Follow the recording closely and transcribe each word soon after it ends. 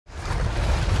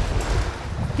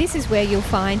This is where you'll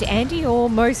find Andy Orr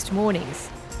most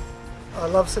mornings. I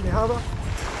love Sydney Harbour.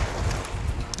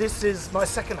 This is my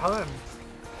second home.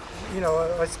 You know,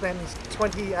 I spend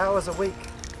 20 hours a week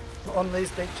on these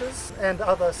beaches and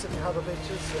other Sydney Harbour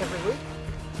beaches every week.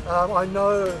 I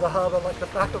know the harbour like the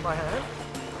back of my hand.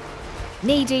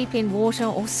 Knee-deep in water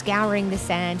or scouring the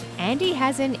sand, Andy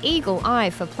has an eagle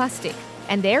eye for plastic,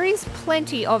 and there is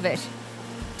plenty of it.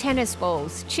 Tennis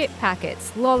balls, chip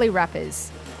packets, lolly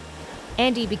wrappers.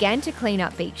 Andy began to clean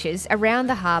up beaches around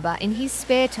the harbour in his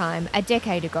spare time a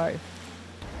decade ago.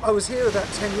 I was here about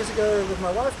 10 years ago with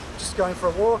my wife, just going for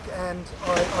a walk, and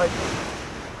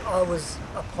I was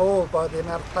appalled by the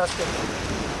amount of plastic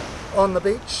on the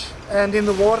beach and in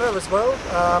the water as well.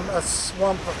 A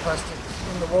swamp of plastic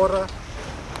in the water.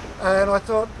 And I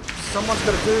thought, someone's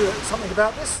got to do something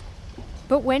about this.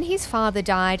 But when his father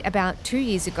died about 2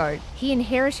 years ago, he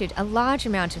inherited a large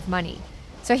amount of money.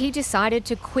 So he decided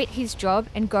to quit his job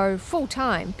and go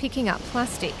full-time picking up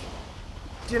plastic.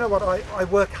 Do you know what? I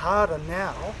work harder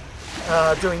now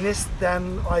doing this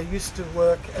than I used to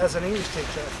work as an English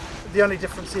teacher. The only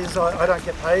difference is I don't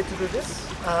get paid to do this,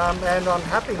 and I'm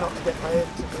happy not to get paid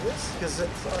to do this because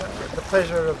the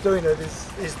pleasure of doing it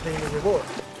is the reward.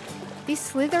 This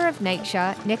slither of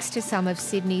nature next to some of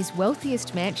Sydney's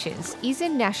wealthiest mansions is a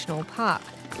national park,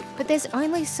 but there's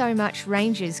only so much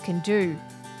rangers can do.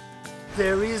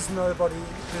 There is nobody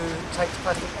who takes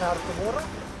plastic out of the water.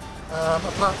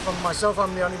 Apart from myself,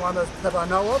 I'm the only one that I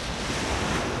know of.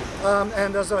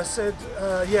 And as I said,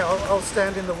 I'll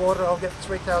stand in the water, I'll get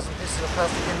 3,000 pieces of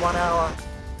plastic in 1 hour.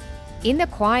 In the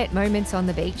quiet moments on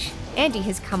the beach, Andy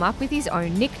has come up with his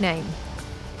own nickname.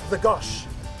 The Gosh,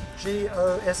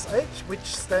 G-O-S-H, which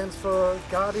stands for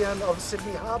Guardian of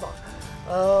Sydney Harbour.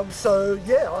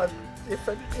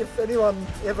 If anyone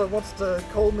ever wants to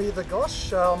call me the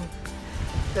Gosh,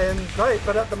 then great,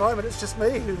 but at the moment it's just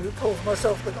me who calls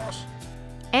myself the Gosh.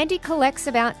 Andy collects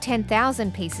about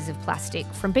 10,000 pieces of plastic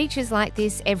from beaches like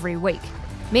this every week,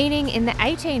 meaning in the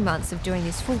 18 months of doing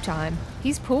this full-time,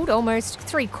 he's pulled almost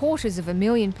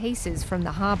 750,000 pieces from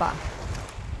the harbour.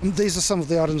 These are some of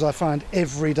the items I find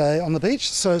every day on the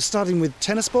beach. So starting with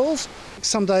tennis balls,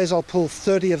 some days I'll pull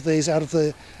 30 of these out of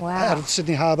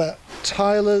Sydney Harbour.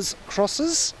 Tilers,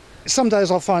 crosses. Some days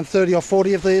I'll find 30 or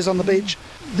 40 of these on the beach.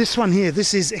 This one here,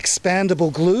 this is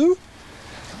expandable glue.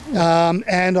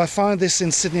 And I find this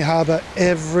in Sydney Harbour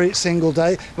every single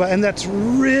day, and that's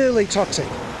really toxic.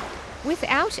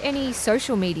 Without any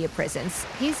social media presence,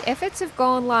 his efforts have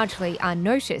gone largely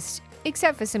unnoticed,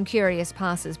 except for some curious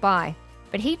passers-by.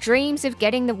 But he dreams of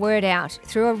getting the word out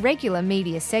through a regular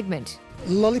media segment.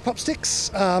 Lollipop sticks,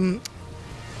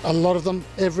 a lot of them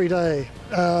every day.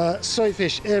 Soy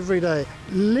fish every day.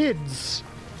 Lids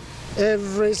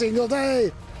every single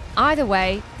day. Either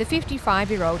way, the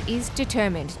 55-year-old is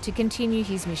determined to continue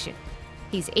his mission.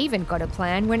 He's even got a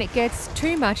plan when it gets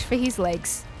too much for his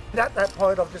legs. At that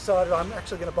point I've decided I'm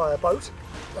actually going to buy a boat,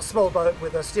 a small boat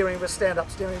with a stand-up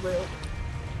steering wheel,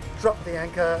 drop the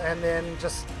anchor and then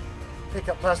just pick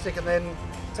up plastic and then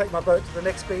take my boat to the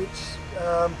next beach.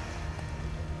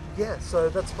 So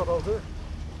that's what I'll do.